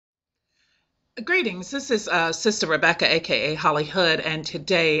Greetings. This is Sister Rebecca, aka Holly Hood, and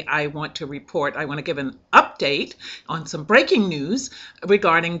today I want to give an update on some breaking news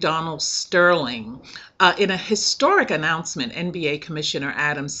regarding Donald Sterling. In a historic announcement, NBA Commissioner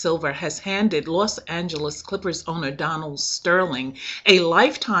Adam Silver has handed Los Angeles Clippers owner Donald Sterling a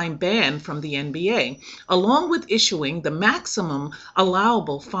lifetime ban from the NBA, along with issuing the maximum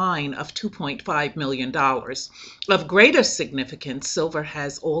allowable fine of $2.5 million. Of greater significance, Silver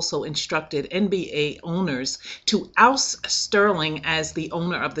has also instructed NBA owners to oust Sterling as the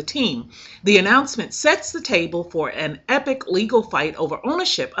owner of the team. The announcement sets the table for an epic legal fight over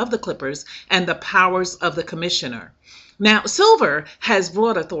ownership of the Clippers and the powers of the commissioner. Now, Silver has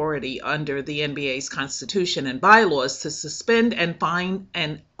broad authority under the NBA's constitution and bylaws to suspend and fine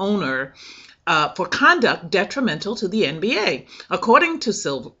an owner for conduct detrimental to the NBA. According to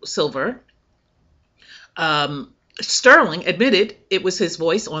Silver, Sterling admitted it was his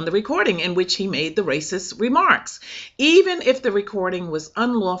voice on the recording in which he made the racist remarks. Even if the recording was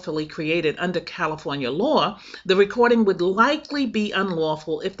unlawfully created under California law, the recording would likely be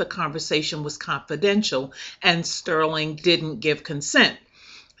unlawful if the conversation was confidential and Sterling didn't give consent.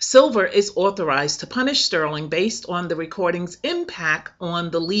 Silver is authorized to punish Sterling based on the recording's impact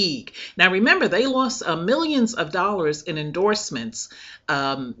on the league. Now, remember, they lost millions of dollars in endorsements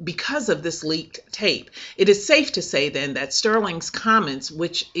because of this leaked tape. It is safe to say then that Sterling's comments,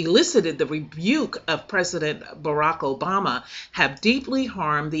 which elicited the rebuke of President Barack Obama, have deeply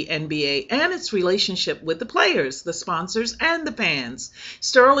harmed the NBA and its relationship with the players, the sponsors, and the fans.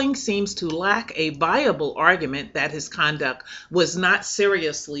 Sterling seems to lack a viable argument that his conduct was not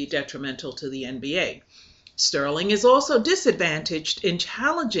seriously detrimental to the NBA. Sterling is also disadvantaged in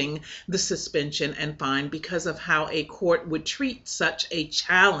challenging the suspension and fine because of how a court would treat such a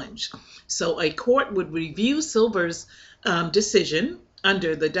challenge. So a court would review Silver's decision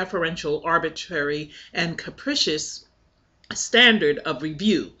under the deferential, arbitrary, and capricious standard of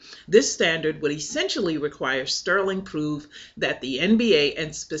review. This standard would essentially require Sterling prove that the NBA,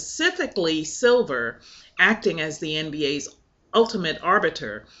 and specifically Silver, acting as the NBA's ultimate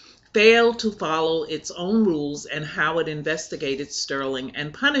arbiter, failed to follow its own rules and how it investigated Sterling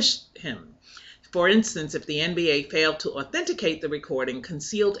and punished him. For instance, if the NBA failed to authenticate the recording,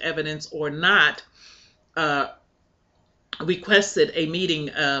 concealed evidence, or not requested a meeting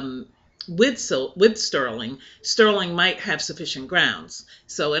with Sterling, Sterling might have sufficient grounds.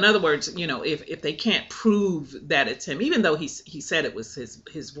 So in other words, if they can't prove that it's him, even though he said it was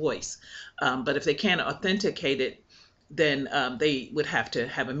his voice, but if they can't authenticate it, then they would have to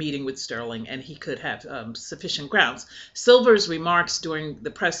have a meeting with Sterling, and he could have sufficient grounds. Silver's remarks during the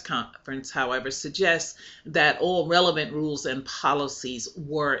press conference, however, suggest that all relevant rules and policies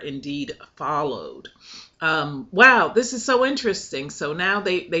were indeed followed. Wow, this is so interesting. So now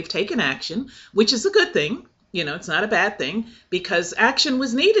they've taken action, which is a good thing. It's not a bad thing because action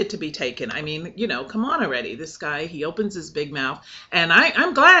was needed to be taken. I mean, come on already. This guy, he opens his big mouth, and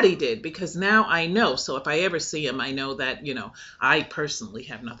I'm glad he did because now I know. So if I ever see him, I know that, I personally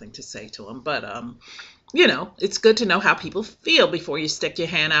have nothing to say to him. But, it's good to know how people feel before you stick your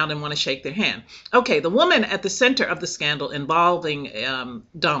hand out and want to shake their hand. Okay, the woman at the center of the scandal involving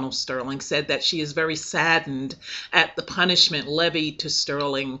Donald Sterling said that she is very saddened at the punishment levied to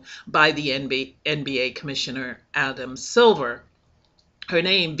Sterling by the NBA Commissioner Adam Silver. Her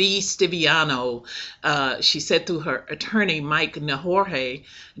name, V. Stiviano, she said through her attorney, Mike Nahore,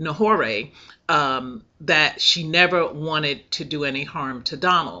 that she never wanted to do any harm to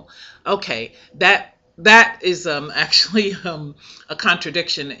Donald. Okay, that is actually a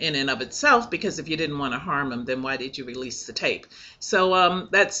contradiction in and of itself, because if you didn't want to harm him, then why did you release the tape? So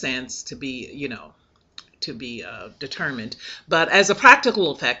that stands to be, determined. But as a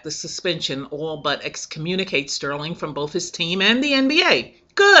practical effect, the suspension all but excommunicates Sterling from both his team and the NBA.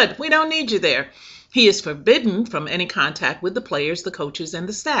 Good, we don't need you there. He is forbidden from any contact with the players, the coaches, and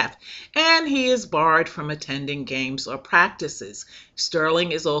the staff, and he is barred from attending games or practices.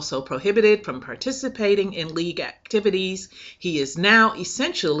 Sterling is also prohibited from participating in league activities. He is now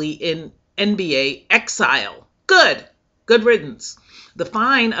essentially in NBA exile. Good riddance. The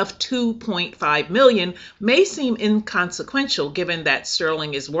fine of $2.5 million may seem inconsequential given that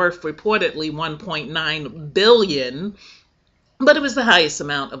Sterling is worth reportedly $1.9 billion. But it was the highest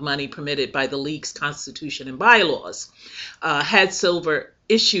amount of money permitted by the league's constitution and bylaws. Had Silver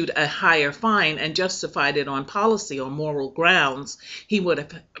issued a higher fine and justified it on policy or moral grounds, he would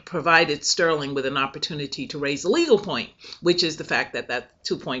have provided Sterling with an opportunity to raise a legal point, which is the fact that that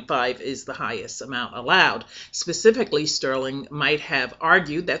 2.5 is the highest amount allowed. Specifically, Sterling might have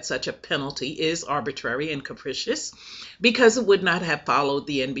argued that such a penalty is arbitrary and capricious because it would not have followed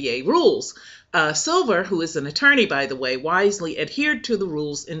the NBA rules. Silver, who is an attorney, by the way, wisely adhered to the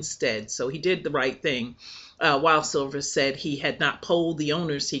rules instead, so he did the right thing. While Silver said he had not polled the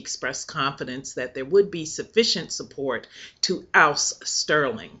owners, he expressed confidence that there would be sufficient support to oust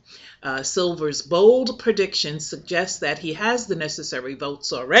Sterling. Silver's bold prediction suggests that he has the necessary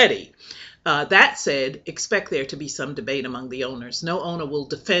votes already. That said, expect there to be some debate among the owners. No owner will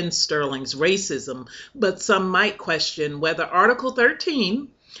defend Sterling's racism, but some might question whether Article 13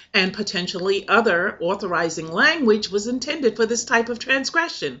 and potentially other authorizing language was intended for this type of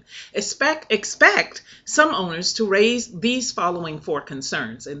transgression. Expect some owners to raise these following 4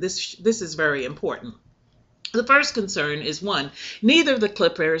 concerns, and this is very important. The first concern is one, neither the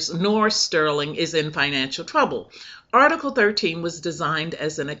Clippers nor Sterling is in financial trouble. Article 13 was designed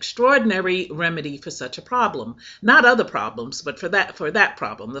as an extraordinary remedy for such a problem, not other problems, but for that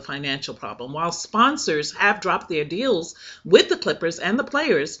problem, the financial problem. While sponsors have dropped their deals with the Clippers and the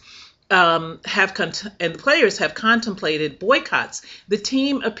players, have contemplated boycotts, the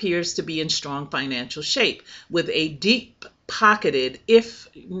team appears to be in strong financial shape with a deep-pocketed, if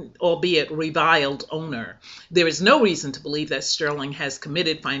albeit reviled, owner. There is no reason to believe that Sterling has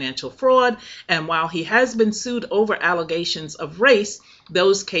committed financial fraud, and while he has been sued over allegations of race,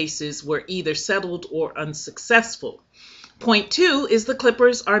 those cases were either settled or unsuccessful. Point 2 is the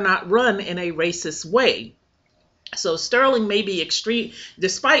Clippers are not run in a racist way. So Sterling may be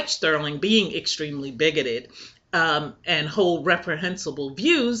despite Sterling being extremely bigoted and hold reprehensible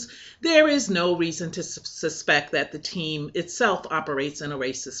views, there is no reason to suspect that the team itself operates in a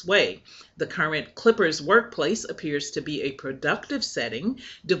racist way. The current Clippers workplace appears to be a productive setting,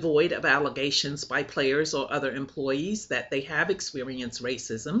 devoid of allegations by players or other employees that they have experienced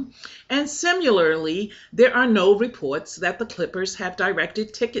racism. And similarly, there are no reports that the Clippers have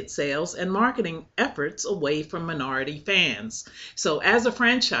directed ticket sales and marketing efforts away from minority fans. So as a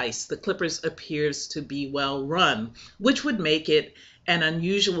franchise, the Clippers appears to be well run, which would make it an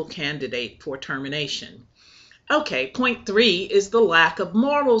unusual candidate for termination. Okay, point 3 is the lack of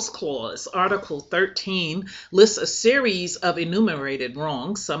morals clause. Article 13 lists a series of enumerated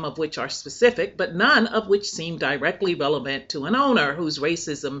wrongs, some of which are specific, but none of which seem directly relevant to an owner whose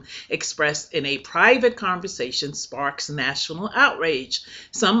racism expressed in a private conversation sparks national outrage.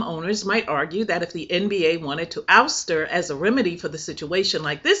 Some owners might argue that if the NBA wanted to oust her as a remedy for the situation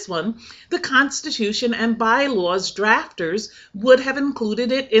like this one, the Constitution and bylaws drafters would have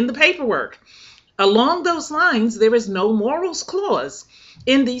included it in the paperwork. Along those lines, there is no morals clause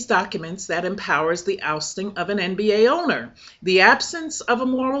in these documents that empowers the ousting of an NBA owner. The absence of a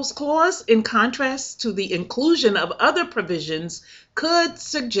morals clause, in contrast to the inclusion of other provisions, could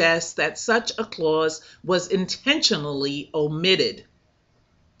suggest that such a clause was intentionally omitted.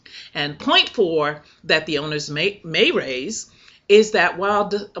 And point 4 that the owners may raise is that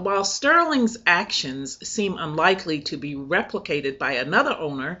while Sterling's actions seem unlikely to be replicated by another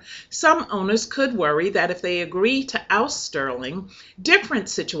owner, some owners could worry that if they agree to oust Sterling, different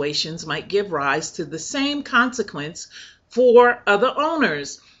situations might give rise to the same consequence for other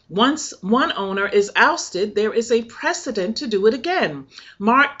owners. Once one owner is ousted, there is a precedent to do it again.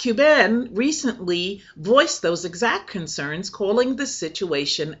 Mark Cuban recently voiced those exact concerns, calling the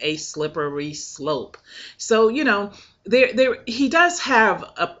situation a slippery slope. So, he does have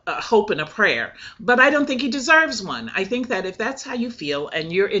a hope and a prayer, but I don't think he deserves one. I think that if that's how you feel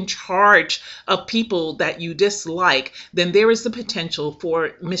and you're in charge of people that you dislike, then there is the potential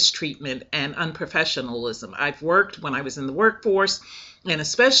for mistreatment and unprofessionalism. I've worked when I was in the workforce, and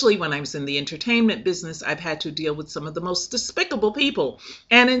especially when I was in the entertainment business, I've had to deal with some of the most despicable people.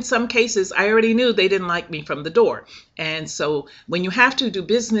 And in some cases, I already knew they didn't like me from the door. And so when you have to do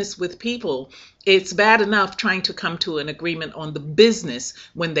business with people, it's bad enough trying to come to an agreement on the business.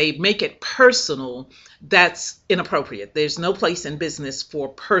 When they make it personal, that's inappropriate. There's no place in business for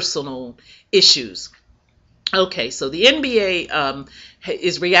personal issues. Okay, so the NBA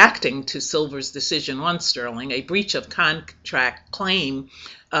is reacting to Silver's decision on Sterling. A breach of contract claim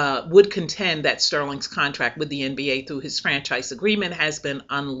would contend that Sterling's contract with the NBA through his franchise agreement has been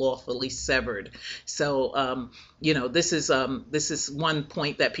unlawfully severed. So, this is one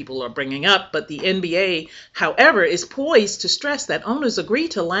point that people are bringing up. But the NBA, however, is poised to stress that owners agree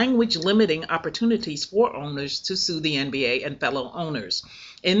to language limiting opportunities for owners to sue the NBA and fellow owners.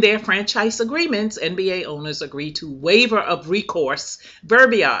 In their franchise agreements, NBA owners agree to waiver of recourse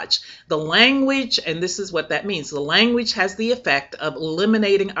verbiage. The language, and this is what that means, the language has the effect of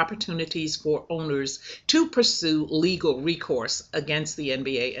eliminating opportunities for owners to pursue legal recourse against the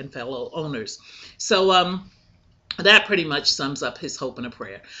NBA and fellow owners. So that pretty much sums up his hope and a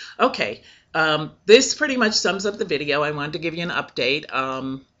prayer. Okay, this pretty much sums up the video. I wanted to give you an update.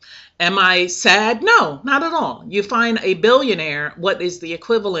 Am I sad? No, not at all. You find a billionaire, what is the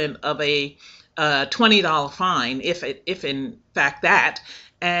equivalent of a $20 fine, if in fact that,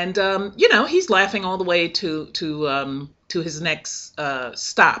 and he's laughing all the way to his next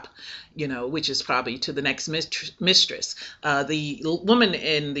stop, which is probably to the next mistress. The woman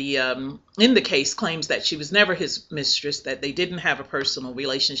in the case claims that she was never his mistress, that they didn't have a personal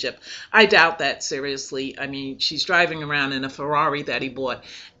relationship. I doubt that seriously. I mean, she's driving around in a Ferrari that he bought,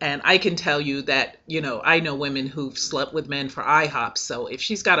 and I can tell you that I know women who've slept with men for IHOP. So if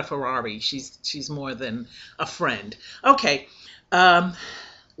she's got a Ferrari, she's more than a friend. Okay.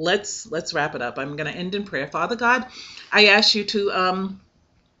 Let's wrap it up. I'm going to end in prayer. Father God, I ask you to,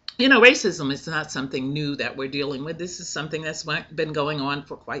 racism is not something new that we're dealing with. This is something that's been going on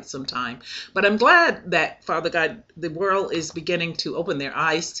for quite some time. But I'm glad that, Father God, the world is beginning to open their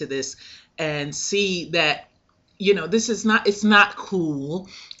eyes to this and see that, it's not cool.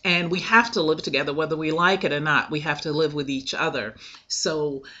 And we have to live together, whether we like it or not. We have to live with each other.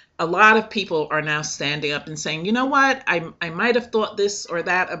 So a lot of people are now standing up and saying, you know what, I might have thought this or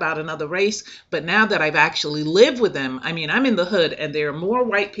that about another race, but now that I've actually lived with them, I mean, I'm in the hood and there are more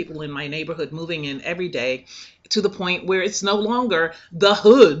white people in my neighborhood moving in every day, to the point where it's no longer the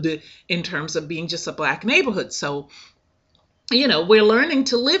hood in terms of being just a black neighborhood. So we're learning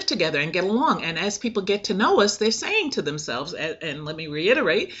to live together and get along. And as people get to know us, they're saying to themselves, and let me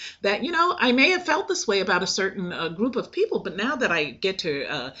reiterate that, I may have felt this way about a certain group of people, but now that I get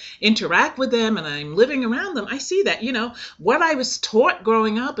to interact with them and I'm living around them, I see that, what I was taught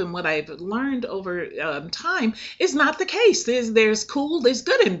growing up and what I've learned over time is not the case. There's cool, there's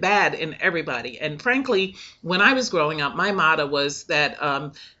good and bad in everybody. And frankly, when I was growing up, my motto was that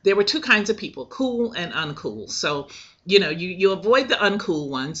there were two kinds of people, cool and uncool. So you avoid the uncool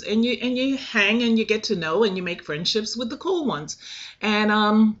ones and you hang and you get to know and you make friendships with the cool ones.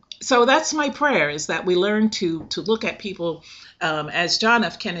 And so that's my prayer, is that we learn to look at people as John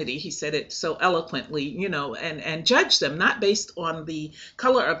F. Kennedy, he said it so eloquently, and judge them not based on the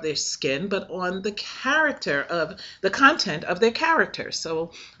color of their skin, but on the character of the content of their character.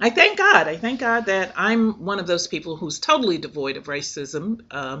 So I thank God that I'm one of those people who's totally devoid of racism.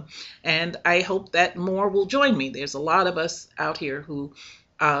 And I hope that more will join me. There's a lot of us out here who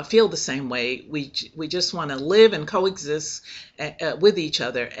feel the same way. We just want to live and coexist with each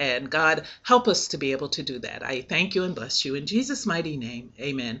other, and God, help us to be able to do that. I thank you and bless you in Jesus' mighty name.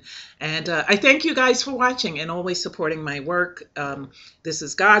 Amen. And I thank you guys for watching and always supporting my work. This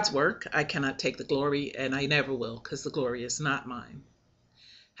is God's work. I cannot take the glory, and I never will, because the glory is not mine.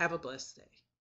 Have a blessed day.